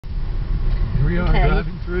we are Okay.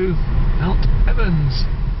 driving through Mount Evans.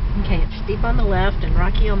 Okay, it's steep on the left and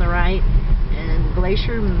rocky on the right, and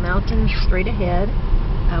Glacier Mountain straight ahead.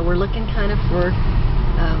 We're looking kind of for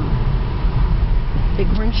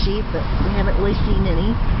bighorn sheep, but we haven't really seen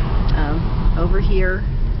any. Over here,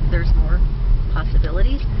 there's more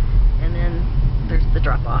possibilities, and then there's the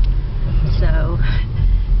drop-off. So,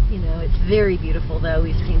 you know, it's very beautiful, though.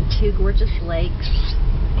 We've seen 2 gorgeous lakes,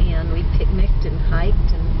 and we picnicked and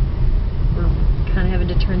hiked, and we're kind of having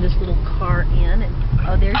to turn this little car in. And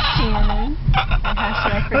oh, there's Shannon. And how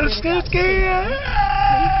should I forget I'm still about scared. Shannon?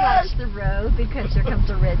 Please watch the road, because there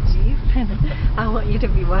comes a red Jeep. And I want you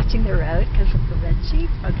to be watching the road because of the red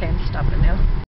Jeep. Okay, I'm stopping now.